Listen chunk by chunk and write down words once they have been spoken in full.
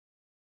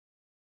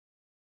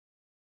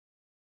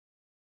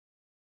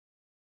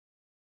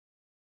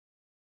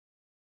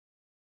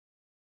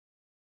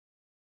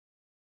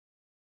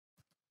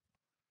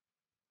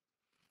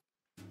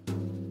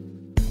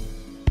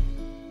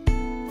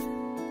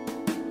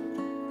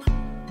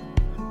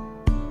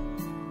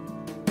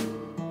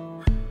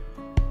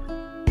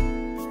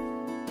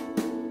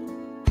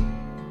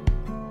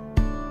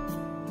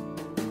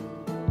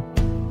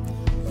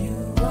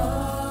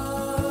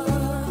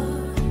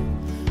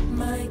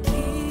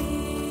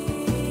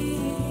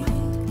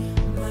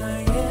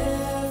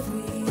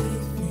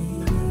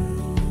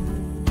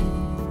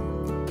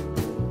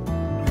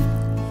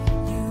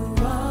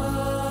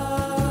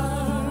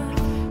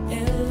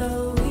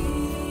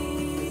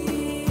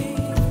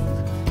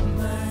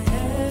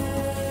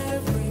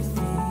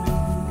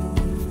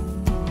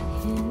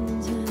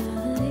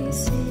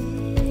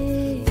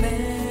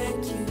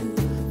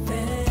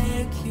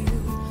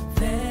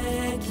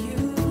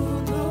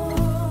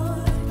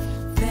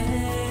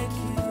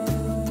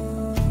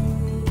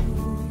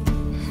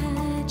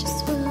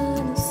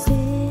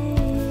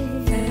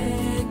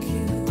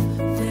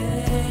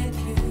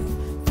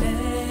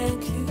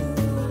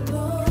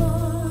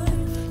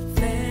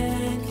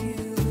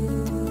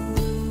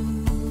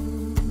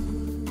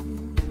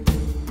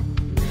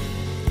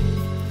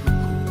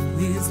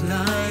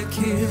like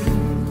you,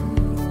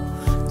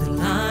 the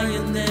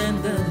lion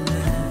and the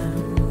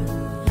lamb,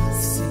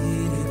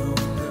 seated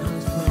on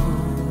the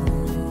throne.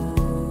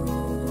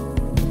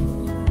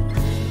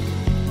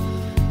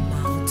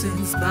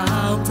 Mountains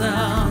bow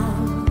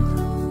down,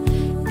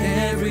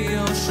 every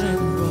ocean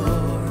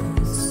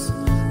roars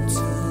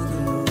to the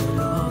Lord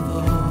of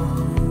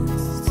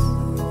hosts.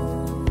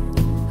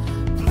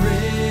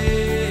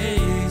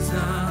 Praise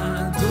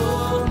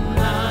Adonai,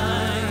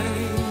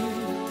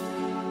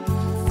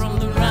 from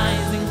the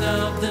rising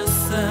of the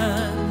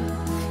sun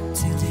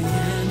to the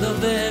end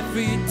of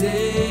every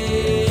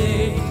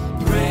day.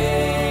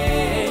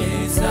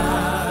 Praise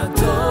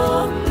Adonai,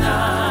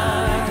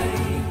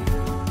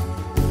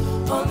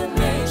 all the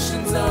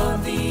nations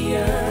of the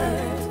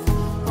earth,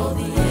 all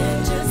the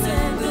angels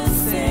and the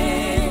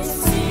saints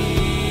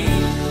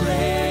sing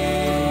praise.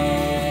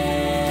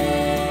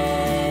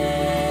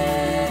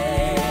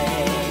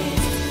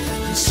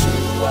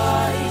 Yeshua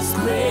is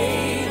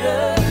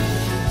greater,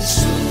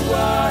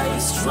 Yeshua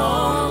is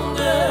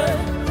stronger.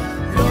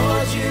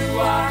 Lord, you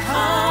are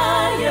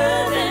higher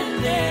than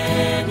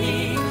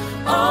any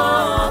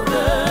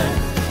other.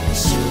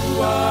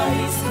 Yeshua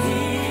is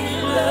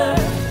healer,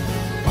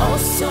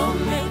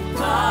 awesome in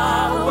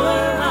power.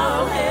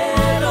 Our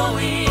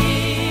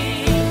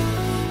Elohim,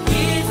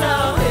 He's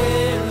our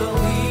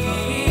Elohim.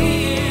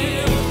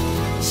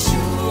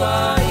 Yeshua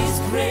is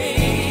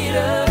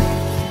greater,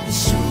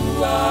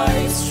 Yeshua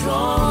is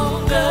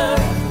stronger.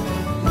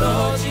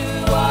 Lord, you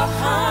are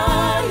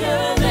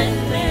higher than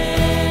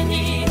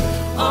any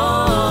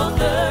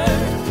other.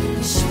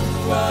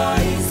 Yeshua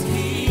is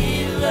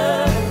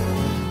healer,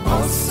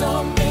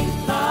 awesome in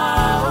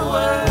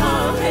power.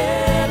 Our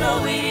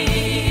Elohim,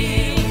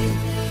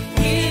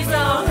 He's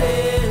our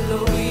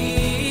Elohim.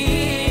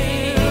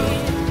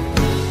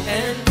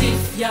 And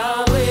if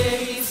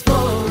Yahweh is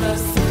for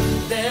us,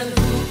 then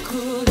who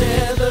could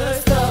ever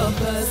stop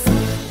us?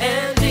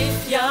 And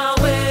if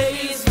Yahweh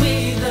is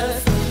with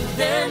us,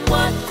 then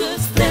what could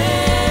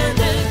stand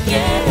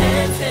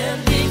against?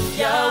 And if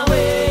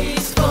Yahweh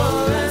is for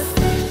us,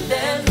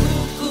 then who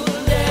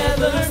could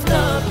ever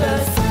stop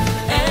us?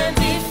 And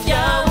if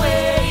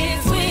Yahweh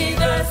is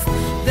with us,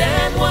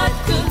 then what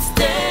could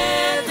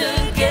stand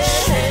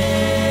against?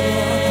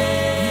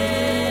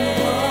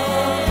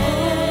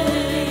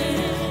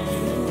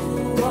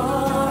 You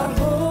are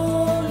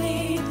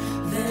holy,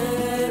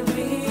 there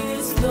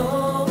is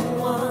no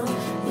one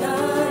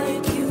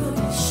like you.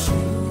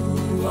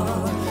 Yeshua,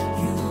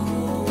 you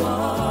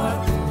are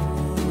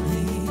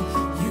holy,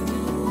 you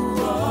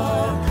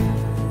are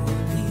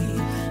holy,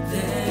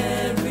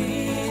 there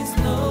is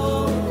no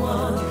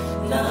one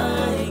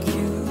like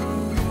you.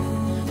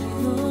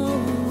 No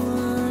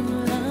one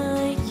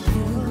like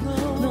you,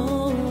 no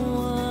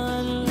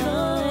one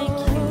like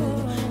you,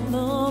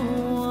 no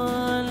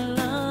one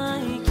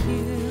like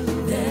you.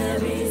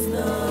 There is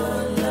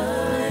none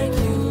like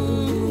you,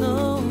 no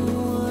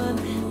one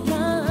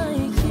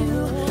like you,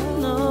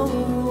 no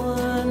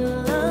one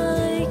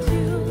like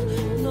you,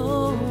 no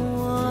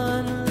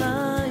one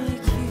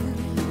like you.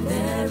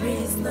 There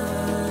is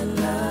none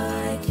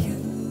like you.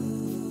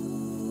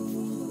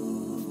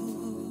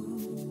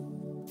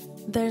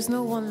 There's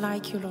no one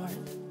like you, Lord.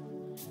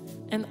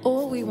 And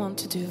all we want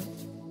to do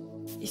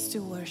is to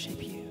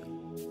worship you.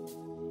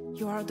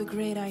 You are the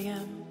great I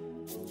am.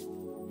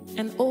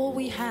 And all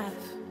we have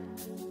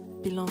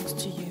belongs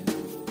to you.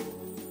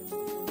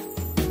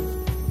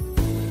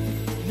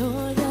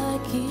 Lord,